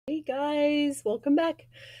guys, welcome back.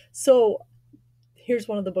 So, here's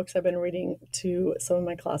one of the books I've been reading to some of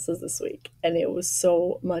my classes this week, and it was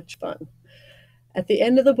so much fun. At the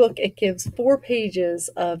end of the book, it gives 4 pages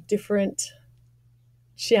of different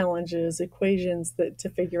challenges, equations to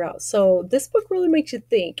figure out. So, this book really makes you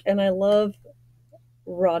think, and I love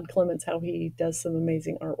Rod Clement, how he does some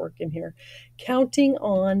amazing artwork in here. Counting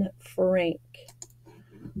on Frank.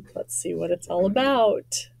 Let's see what it's all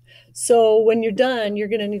about. So when you're done, you're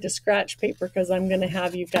going to need a scratch paper because I'm going to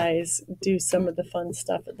have you guys do some of the fun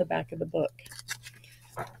stuff at the back of the book.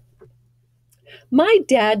 My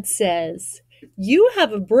dad says, "You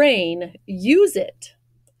have a brain, use it."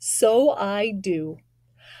 So I do.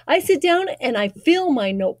 I sit down and I fill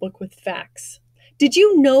my notebook with facts. Did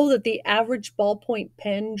you know that the average ballpoint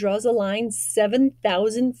pen draws a line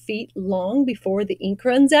 7,000 feet long before the ink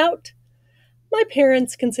runs out? My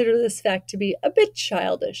parents consider this fact to be a bit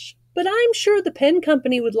childish, but I'm sure the pen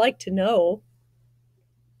company would like to know.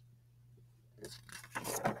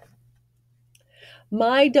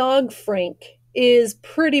 My dog Frank is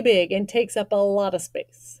pretty big and takes up a lot of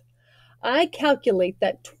space. I calculate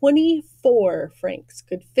that 24 Franks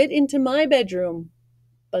could fit into my bedroom,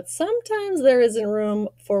 but sometimes there isn't room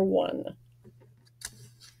for one.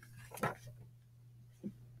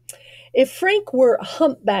 If Frank were a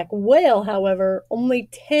humpback whale, however, only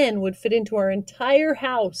 10 would fit into our entire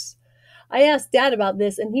house. I asked Dad about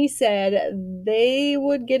this, and he said they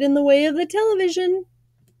would get in the way of the television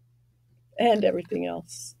and everything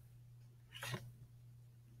else.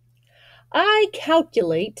 I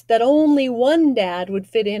calculate that only one dad would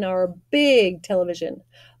fit in our big television,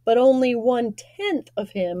 but only 1/10 of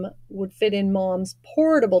him would fit in Mom's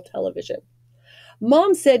portable television.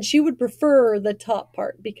 Mom said she would prefer the top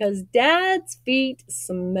part because Dad's feet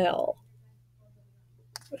smell.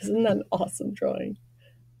 Isn't that an awesome drawing?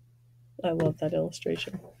 I love that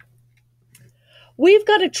illustration. We've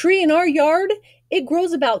got a tree in our yard. It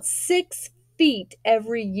grows about 6 feet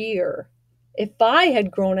every year. If I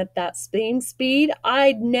had grown at that same speed,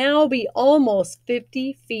 I'd now be almost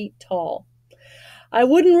 50 feet tall. I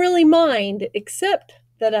wouldn't really mind, except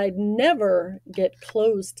that I'd never get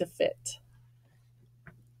clothes to fit.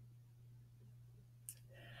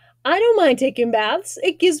 I don't mind taking baths.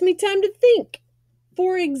 It gives me time to think.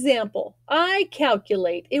 For example, I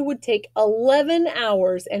calculate it would take 11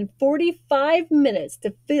 hours and 45 minutes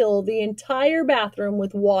to fill the entire bathroom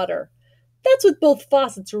with water. That's with both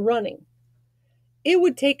faucets running. It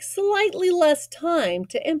would take slightly less time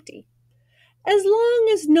to empty, as long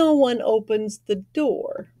as no one opens the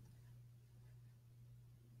door.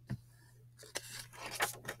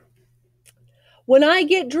 When I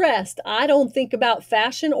get dressed, I don't think about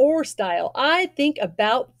fashion or style. I think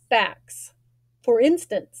about facts. For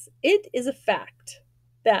instance, it is a fact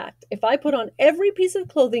that if I put on every piece of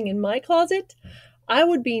clothing in my closet, I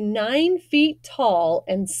would be 9 feet tall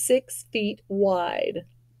and 6 feet wide.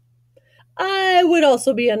 I would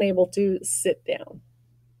also be unable to sit down.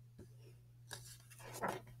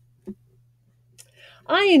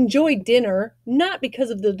 I enjoy dinner not because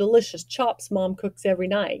of the delicious chops Mom cooks every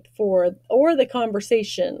night or the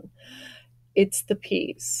conversation. It's the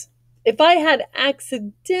peas. If I had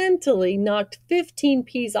accidentally knocked 15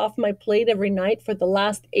 peas off my plate every night for the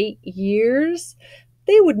last 8 years,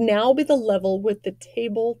 they would now be the level with the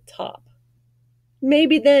tabletop.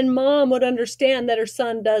 Maybe then Mom would understand that her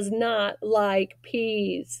son does not like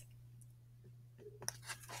peas.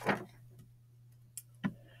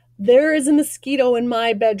 There is a mosquito in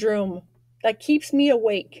my bedroom that keeps me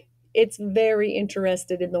awake. It's very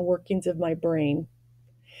interested in the workings of my brain.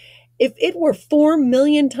 If it were 4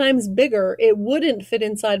 million times bigger, it wouldn't fit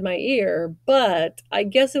inside my ear, but I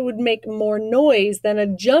guess it would make more noise than a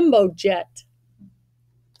jumbo jet.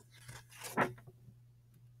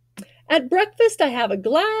 At breakfast, I have a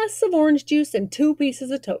glass of orange juice and 2 pieces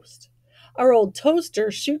of toast. Our old toaster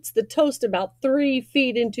shoots the toast about 3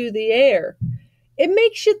 feet into the air. It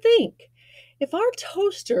makes you think. If our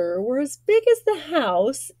toaster were as big as the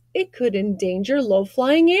house, it could endanger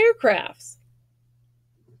low-flying aircrafts.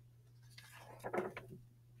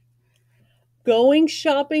 Going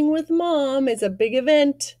shopping with Mom is a big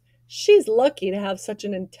event. She's lucky to have such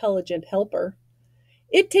an intelligent helper.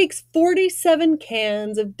 It takes 47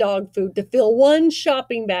 cans of dog food to fill one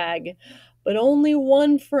shopping bag, but only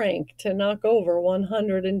one Frank to knock over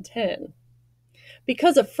 110.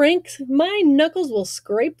 Because of Frank, my knuckles will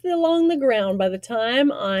scrape along the ground by the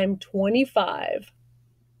time I'm 25.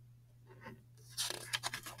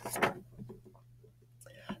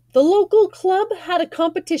 The local club had a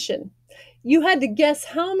competition. You had to guess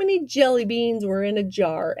how many jelly beans were in a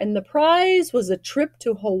jar, and the prize was a trip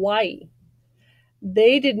to Hawaii.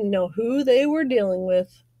 They didn't know who they were dealing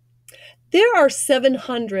with. There are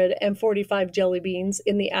 745 jelly beans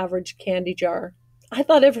in the average candy jar. I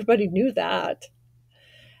thought everybody knew that.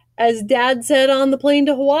 As Dad said on the plane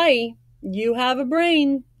to Hawaii, you have a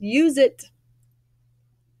brain, use it.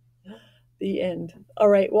 The end. All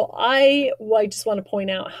right. Well, I just want to point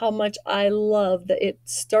out how much I love that it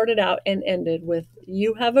started out and ended with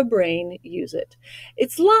 "You have a brain, use it."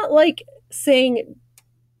 It's a lot like saying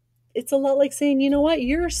you know what,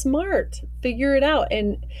 you're smart, figure it out.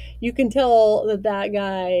 And you can tell that that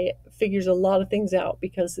guy figures a lot of things out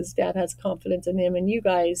because his dad has confidence in him, and you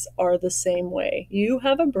guys are the same way. You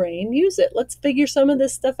have a brain, use it. Let's figure some of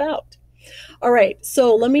this stuff out. All right,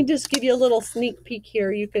 so let me just give you a little sneak peek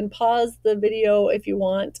here. You can pause the video if you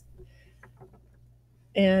want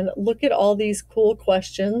and look at all these cool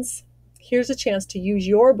questions. Here's a chance to use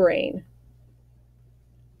your brain.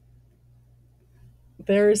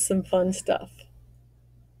 There's some fun stuff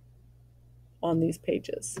on these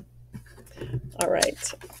pages. All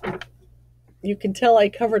right. You can tell I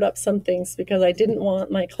covered up some things because I didn't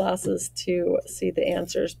want my classes to see the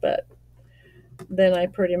answers, but then I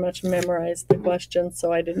pretty much memorized the questions,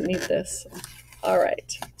 so I didn't need this. All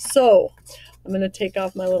right, so I'm going to take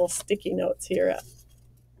off my little sticky notes here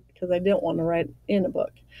because I didn't want to write in a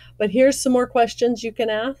book. But here's some more questions you can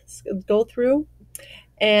ask, go through.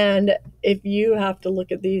 And if you have to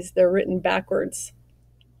look at these, they're written backwards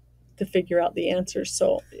to figure out the answers,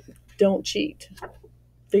 so don't cheat.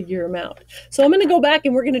 Figure them out. So I'm going to go back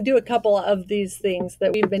and we're going to do a couple of these things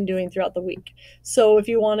that we've been doing throughout the week. So if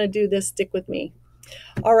you want to do this, stick with me.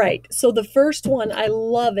 All right. So the first one, I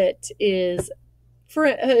love it, is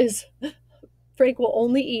Frank will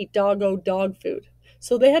only eat doggo dog food.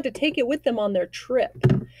 So they had to take it with them on their trip.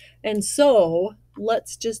 And so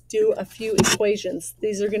let's just do a few equations.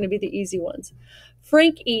 These are going to be the easy ones.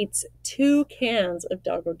 Frank eats 2 cans of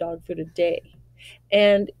doggo dog food a day.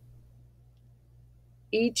 And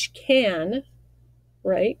each can,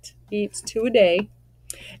 right, eats 2 a day.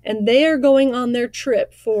 And they are going on their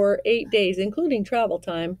trip for 8 days, including travel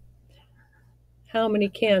time. How many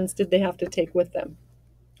cans did they have to take with them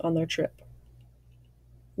on their trip?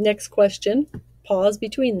 Next question, pause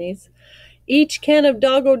between these. Each can of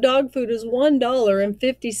doggo dog food is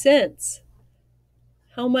 $1.50.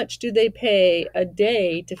 How much do they pay a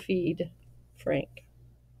day to feed Frank?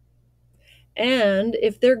 And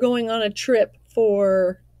if they're going on a trip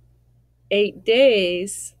for 8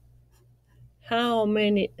 days, how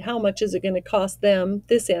much is it going to cost them?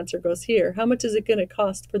 This answer goes here. How much is it going to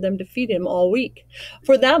cost for them to feed him all week?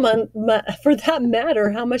 For that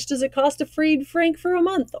matter, how much does it cost to feed Frank for a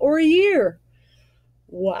month or a year?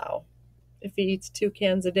 Wow. If he eats 2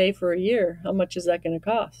 cans a day for a year, how much is that going to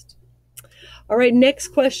cost? All right, next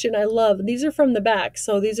question I love. These are from the back,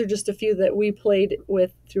 so these are just a few that we played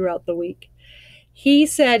with throughout the week. He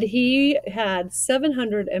said he had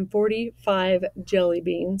 745 jelly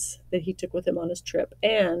beans that he took with him on his trip,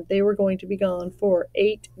 and they were going to be gone for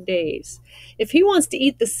 8 days. If he wants to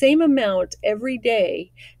eat the same amount every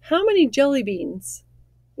day, how many jelly beans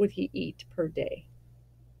would he eat per day?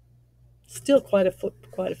 Still quite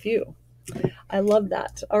a few. I love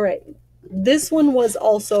that. All right. This one was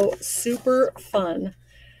also super fun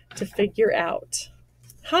to figure out.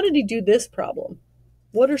 How did he do this problem?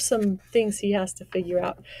 What are some things he has to figure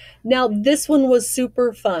out? Now, this one was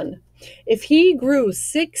super fun. If he grew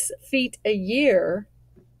 6 feet a year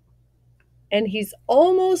and he's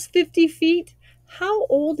almost 50 feet, how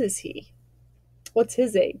old is he? What's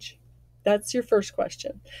his age? That's your first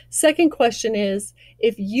question. Second question is,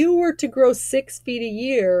 if you were to grow 6 feet a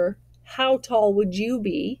year, how tall would you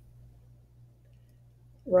be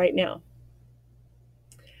right now?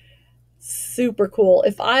 Super cool.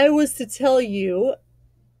 If I was to tell you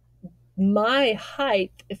my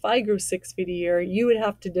height, if I grew 6 feet a year, you would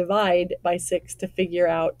have to divide by 6 to figure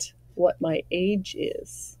out what my age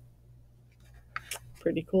is.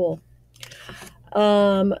 Pretty cool.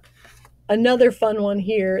 Another fun one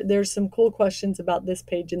here. There's some cool questions about this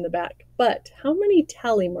page in the back. But how many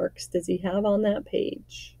tally marks does he have on that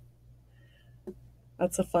page?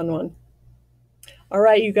 That's a fun one. All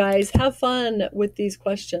right, you guys, have fun with these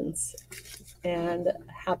questions and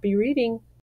happy reading.